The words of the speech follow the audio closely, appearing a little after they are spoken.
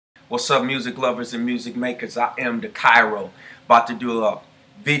What's up, music lovers and music makers? I am the Cairo, about to do a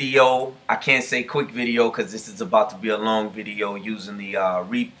video. I can't say quick video because this is about to be a long video using the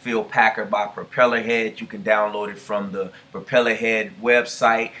refill packer by Propellerhead. You can download it from the Propellerhead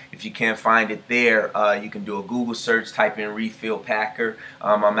website. If you can't find it there, you can do a Google search, type in refill packer.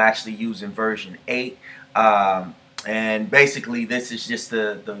 I'm actually using version 8, and basically this is just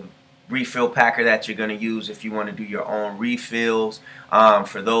the refill packer that you're going to use if you want to do your own refills.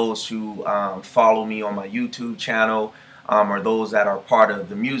 For those who follow me on my YouTube channel, or those that are part of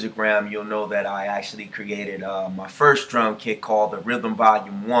the music realm, you'll know that I actually created my first drum kit called the Rhythm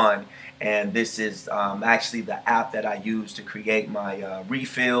Volume 1, and this is actually the app that I use to create my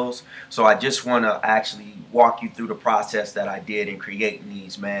refills. So I just want to actually walk you through the process that I did in creating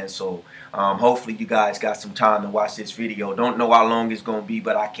these, man. So hopefully you guys got some time to watch this video. Don't know how long it's going to be,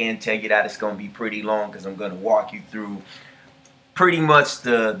 but I can tell you that it's going to be pretty long because I'm going to walk you through pretty much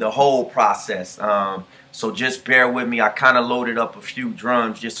the whole process. So just bear with me. I kind of loaded up a few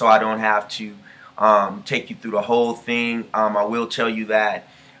drums just so I don't have to take you through the whole thing. I will tell you that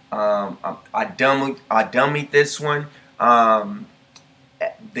I dummied this one.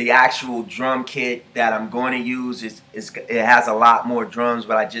 The actual drum kit that I'm going to use it has a lot more drums,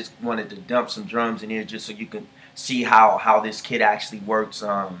 but I just wanted to dump some drums in here just so you can see how this kit actually works.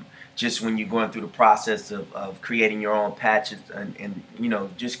 Just when you're going through the process of creating your own patches and you know,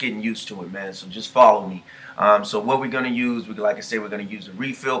 just getting used to it, man. So just follow me. So what we're going to use, like I said, we're going to use a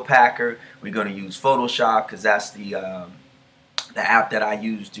refill packer. We're going to use Photoshop because that's the app that I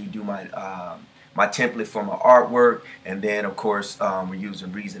use to do my my template for my artwork. And then of course we're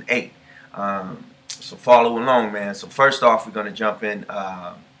using Reason 8. So follow along, man. So first off, we're going to jump in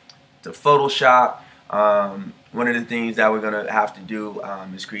to Photoshop. One of the things that we're going to have to do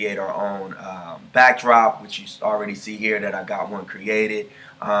is create our own backdrop, which you already see here that I got one created.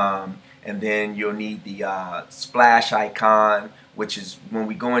 And then you'll need the splash icon, which is when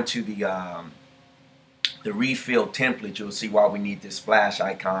we go into the refill template, you'll see why we need this splash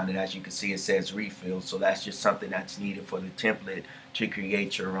icon. And as you can see, it says refill. So that's just something that's needed for the template to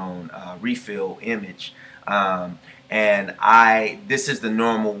create your own refill image. And this is the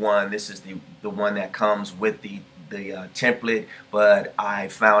normal one. This is the one that comes with the template, but I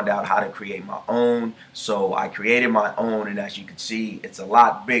found out how to create my own. So I created my own, and as you can see, it's a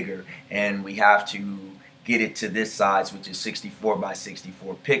lot bigger, and we have to get it to this size, which is 64 by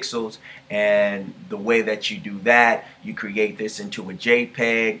 64 pixels. And the way that you do that, you create this into a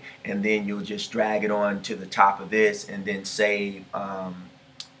JPEG, and then you'll just drag it on to the top of this and then save.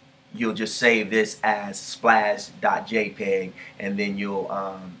 You'll just save this as splash.jpg, and then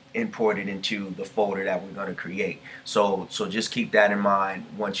you'll import it into the folder that we're going to create. So just keep that in mind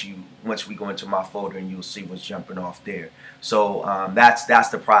once we go into my folder, and you'll see what's jumping off there. So that's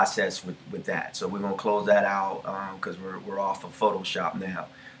the process with that. So we're going to close that out because we're off of Photoshop now.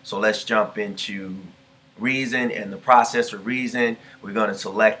 So let's jump into Reason. And the process of Reason, we're going to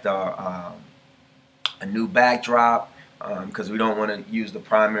select our a new backdrop, because we don't want to use the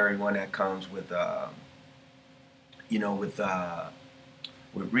primary one that comes with you know, with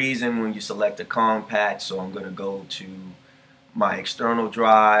Reason when you select a compact. So I'm going to go to my external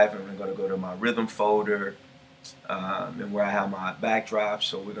drive, and I'm going to go to my rhythm folder, and where I have my backdrop.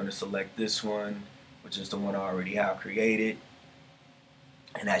 So we're going to select this one, which is the one I already have created.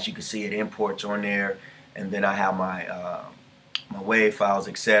 And as you can see, it imports on there, and then I have my my WAV files,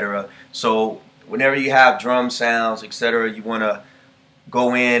 etc. So whenever you have drum sounds, etc., you want to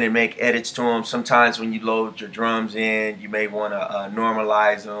go in and make edits to them. Sometimes when you load your drums in, you may want to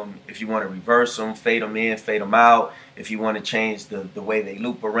normalize them. If you want to reverse them, fade them in, fade them out. If you want to change the way they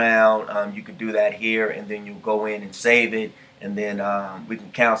loop around, you can do that here, and then you'll go in and save it. And then we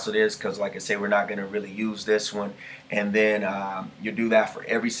can cancel this because, like I say, we're not going to really use this one. And then you do that for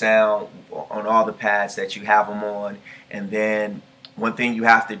every sound on all the pads that you have them on. And then one thing you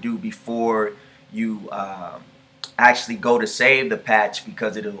have to do before you actually go to save the patch,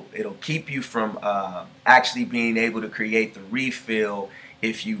 because it'll keep you from actually being able to create the refill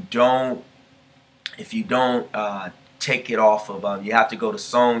if you don't take it off of you have to go to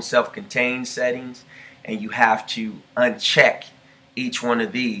Song Self-Contained settings, and you have to uncheck each one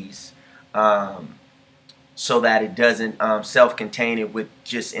of these so that it doesn't self-contain it with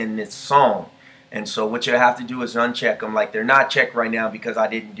just in this song. And so what you have to do is uncheck them. Like, they're not checked right now because I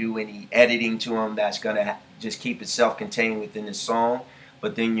didn't do any editing to them. That's gonna just keep it self-contained within the song.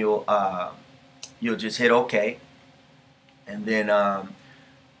 But then you'll just hit OK, and then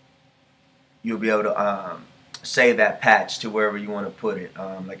you'll be able to save that patch to wherever you want to put it.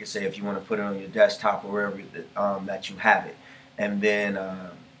 Like I say, if you want to put it on your desktop or wherever that you have it, and then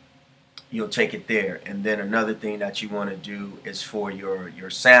you'll take it there. And then another thing that you want to do is for your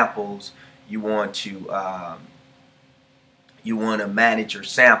samples, you want to manage your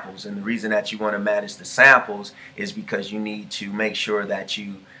samples. And the reason that you want to manage the samples is because you need to make sure that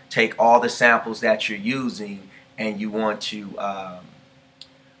you take all the samples that you're using, and you want to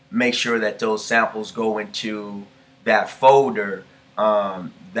make sure that those samples go into that folder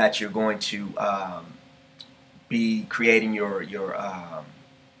that you're going to be creating your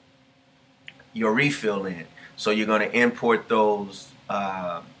refill in. So you're going to import those.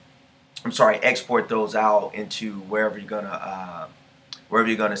 Export those out into wherever you're gonna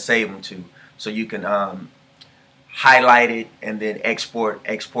save them to. So you can highlight it and then export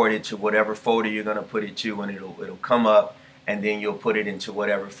it to whatever folder you're gonna put it to, and it'll come up, and then you'll put it into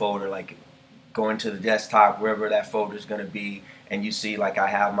whatever folder, like go into the desktop, wherever that folder is gonna be, and you see, like, I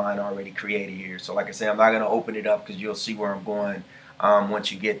have mine already created here. So like I said, I'm not gonna open it up because you'll see where I'm going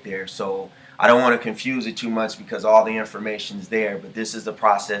once you get there. So I don't want to confuse it too much because all the information is there, but this is the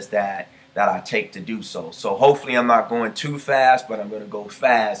process that I take to do so. So hopefully I'm not going too fast, but I'm going to go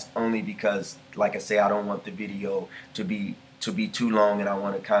fast only because, like I say, I don't want the video to be too long, and I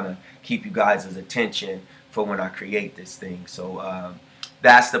want to kind of keep you guys' attention for when I create this thing. So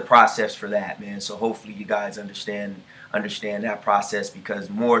that's the process for that, man. So hopefully you guys understand that process, because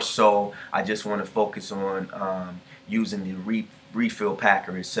more so I just want to focus on using the refill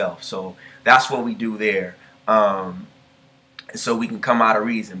packer itself. So that's what we do there, so we can come out of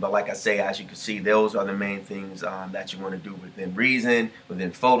Reason. But like I say, as you can see, those are the main things that you want to do within Reason,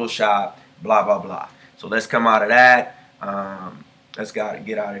 within Photoshop, blah blah blah. So let's come out of that. Let's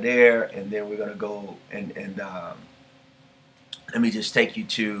get out of there, and then we're gonna go and let me just take you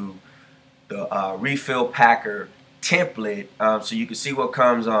to the refill packer template, so you can see what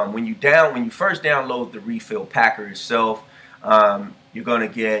comes on when you first download the refill packer itself. You're going to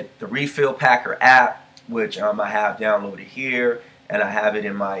get the refill packer app, which I have downloaded here, and I have it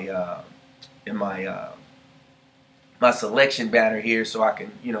in my my selection banner here, so I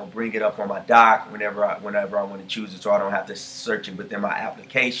can bring it up on my dock whenever I want to choose it, so I don't have to search it within my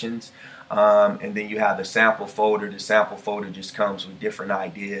applications. And then you have the sample folder. The sample folder just comes with different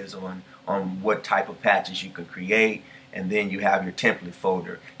ideas on what type of patches you can create. And then you have your template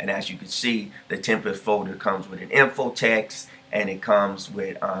folder. And as you can see, the template folder comes with an info text, and it comes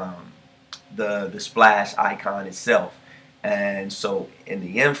with the splash icon itself. And so in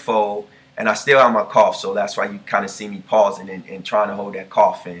the info, and I still have my cough, so that's why you kind of see me pausing and trying to hold that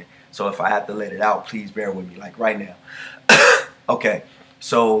cough in. So if I have to let it out, please bear with me, like right now. Okay,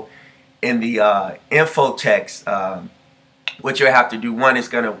 so in the info text, what you have to do,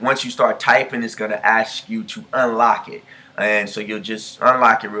 once you start typing, it's gonna ask you to unlock it, and so you'll just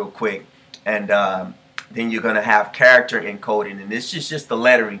unlock it real quick, and then you're gonna have character encoding, and this is just the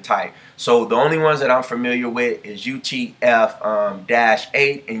lettering type. So the only ones that I'm familiar with is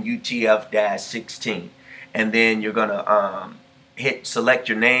UTF-8 and UTF-16, and then you're gonna select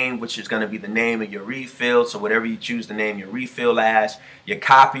your name, which is going to be the name of your refill. So whatever you choose to name your refill as, your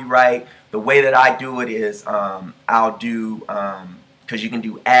copyright. The way that I do it is I'll do, because you can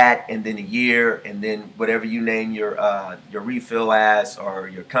do at and then a year, and then whatever you name your refill as, or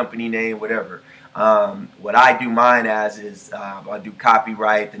your company name, whatever. What I do mine as is I'll do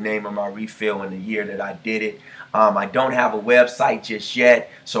copyright, the name of my refill, and the year that I did it. I don't have a website just yet,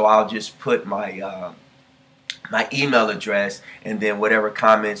 so I'll just put my my email address, and then whatever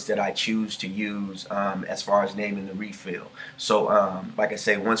comments that I choose to use as far as naming the refill. So like I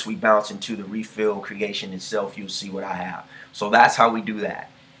say, once we bounce into the refill creation itself, you'll see what I have. So that's how we do that.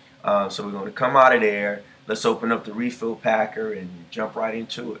 So we're going to come out of there. Let's open up the refill packer and jump right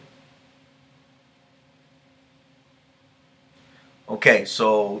into it. Okay,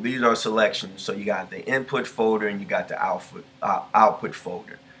 so these are selections. So you got the input folder and you got the output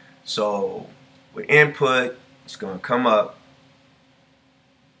folder. So with input, it's going to come up,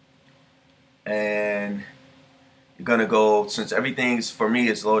 and you're going to go, since everything's for me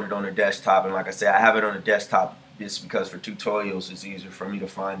is loaded on the desktop, and like I said, I have it on the desktop just because for tutorials it's easier for me to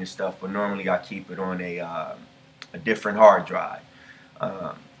find this stuff, but normally I keep it on a different hard drive.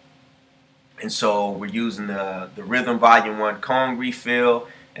 And so we're using the Rhythm Volume 1 Kong refill,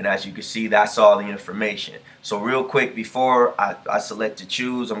 and as you can see, that's all the information. So real quick, before I select to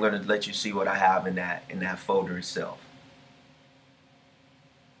choose, I'm going to let you see what I have in that folder itself.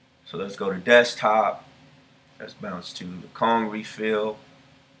 So let's go to desktop. Let's bounce to the Kong refill,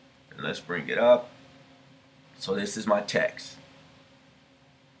 and let's bring it up. So this is my text.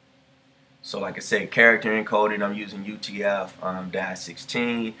 So like I said, character encoded, I'm using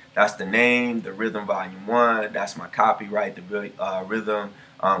UTF-16. That's the name, the Rhythm Volume 1. That's my copyright, the Rhythm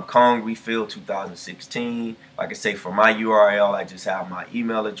Kong Refill 2016. Like I say, for my URL, I just have my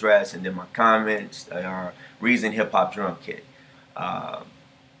email address, and then my comments are Reason Hip Hop Drum Kit.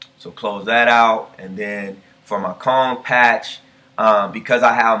 So close that out, and then for my Kong patch, because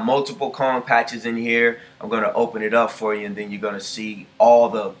I have multiple Kong patches in here, I'm going to open it up for you, and then you're going to see all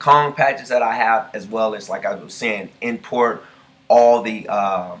the Kong patches that I have, as well as, like I was saying, import all the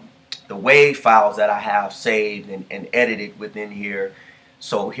WAV files that I have saved and edited within here.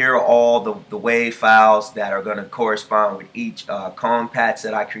 So here are all the WAV files that are going to correspond with each Kong patch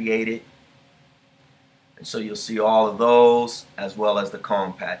that I created. And so you'll see all of those, as well as the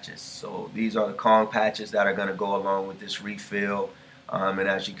Kong patches. So these are the Kong patches that are going to go along with this refill. And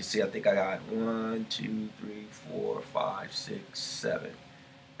as you can see, I think I got 1, 2, 3, 4, 5, 6, 7.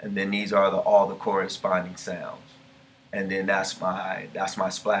 And then these are all the corresponding sounds. And then that's my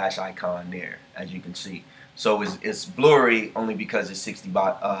splash icon there, as you can see. So it's blurry only because it's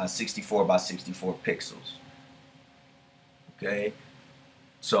 64 by 64 pixels. Okay.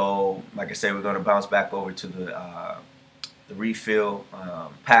 So, like I said, we're going to bounce back over to the refill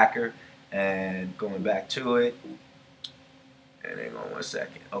packer, and going back to it. And hang on 1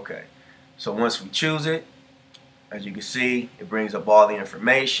 second. Okay. So once we choose it, as you can see, it brings up all the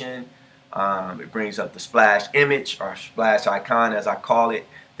information. It brings up the splash image, or splash icon as I call it.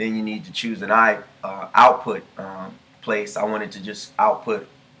 Then you need to choose an output place. I wanted to just output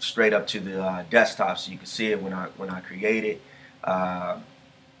straight up to the desktop so you can see it when I create it.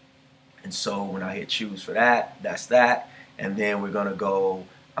 And so when I hit choose for that, that's that. And then we're going to go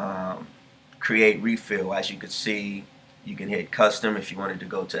create refill. As you can see, you can hit custom if you wanted to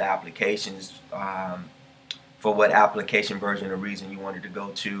go to applications, for what application version or reason you wanted to go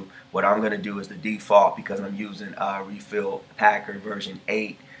to. What I'm going to do is the default, because I'm using refill packer version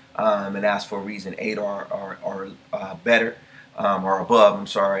 8, and ask for reason 8 or better, or above, I'm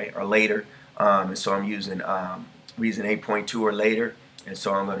sorry, or later. And so I'm using reason 8.2 or later. And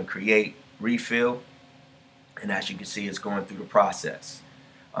so I'm going to create refill, and as you can see, it's going through the process.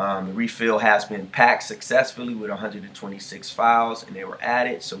 The refill has been packed successfully with 126 files, and they were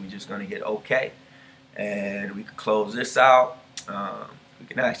added. So we're just going to hit OK, and we can close this out. We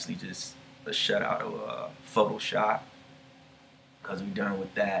can actually just shut out of Photoshop, because we're done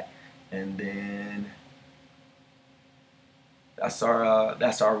with that. And then that's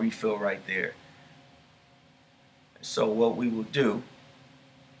our refill right there. So what we will do,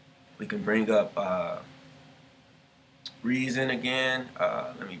 we can bring up Reason again.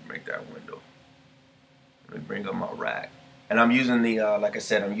 Let me make that window. Let me bring up my rack. And I'm using the, like I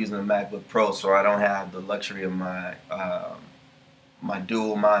said, I'm using the MacBook Pro, so I don't have the luxury of my my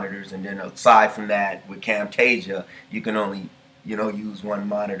dual monitors. And then aside from that, with Camtasia, you can only, use one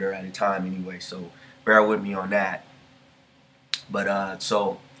monitor at a time anyway. So bear with me on that. But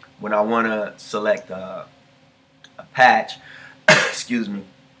so when I want to select a patch, excuse me,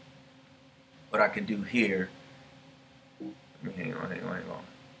 what I can do here, hang on,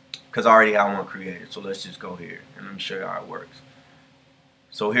 because I already have one created, so let's just go here and let me show you how it works.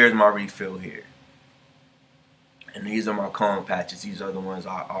 So here's my refill here, and these are my Kong patches. These are the ones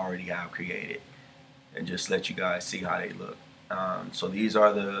I already have created, and just let you guys see how they look. So these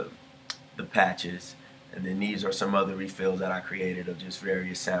are the patches, and then these are some other refills that I created of just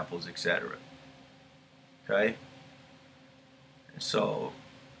various samples, etc. Okay, and so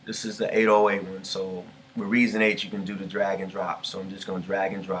this is the 808 one. So with Reason 8, you can do the drag and drop. So I'm just going to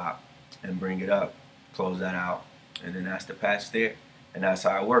drag and drop and bring it up, close that out, and then that's the patch there, and that's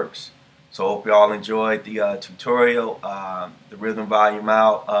how it works. So hope you all enjoyed the tutorial. The Rhythm Volume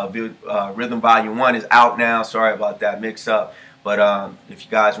Rhythm Volume 1 is out now. Sorry about that mix up, but if you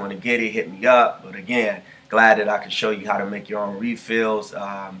guys want to get it, hit me up. But again, glad that I can show you how to make your own refills.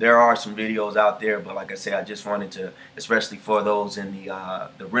 There are some videos out there, but like I say, I just wanted to, especially for those in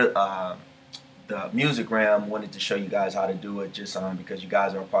the music realm, wanted to show you guys how to do it, just because you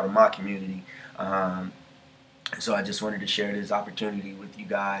guys are a part of my community. So I just wanted to share this opportunity with you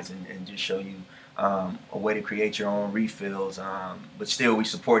guys, and just show you a way to create your own refills, but still we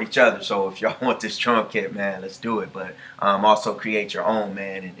support each other. So if y'all want this drum kit, man, let's do it. But also create your own,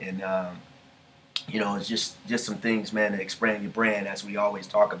 man, and it's just some things, man, to expand your brand, as we always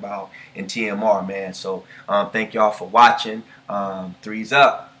talk about in TMR, man. So thank y'all for watching. Threes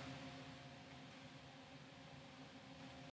up.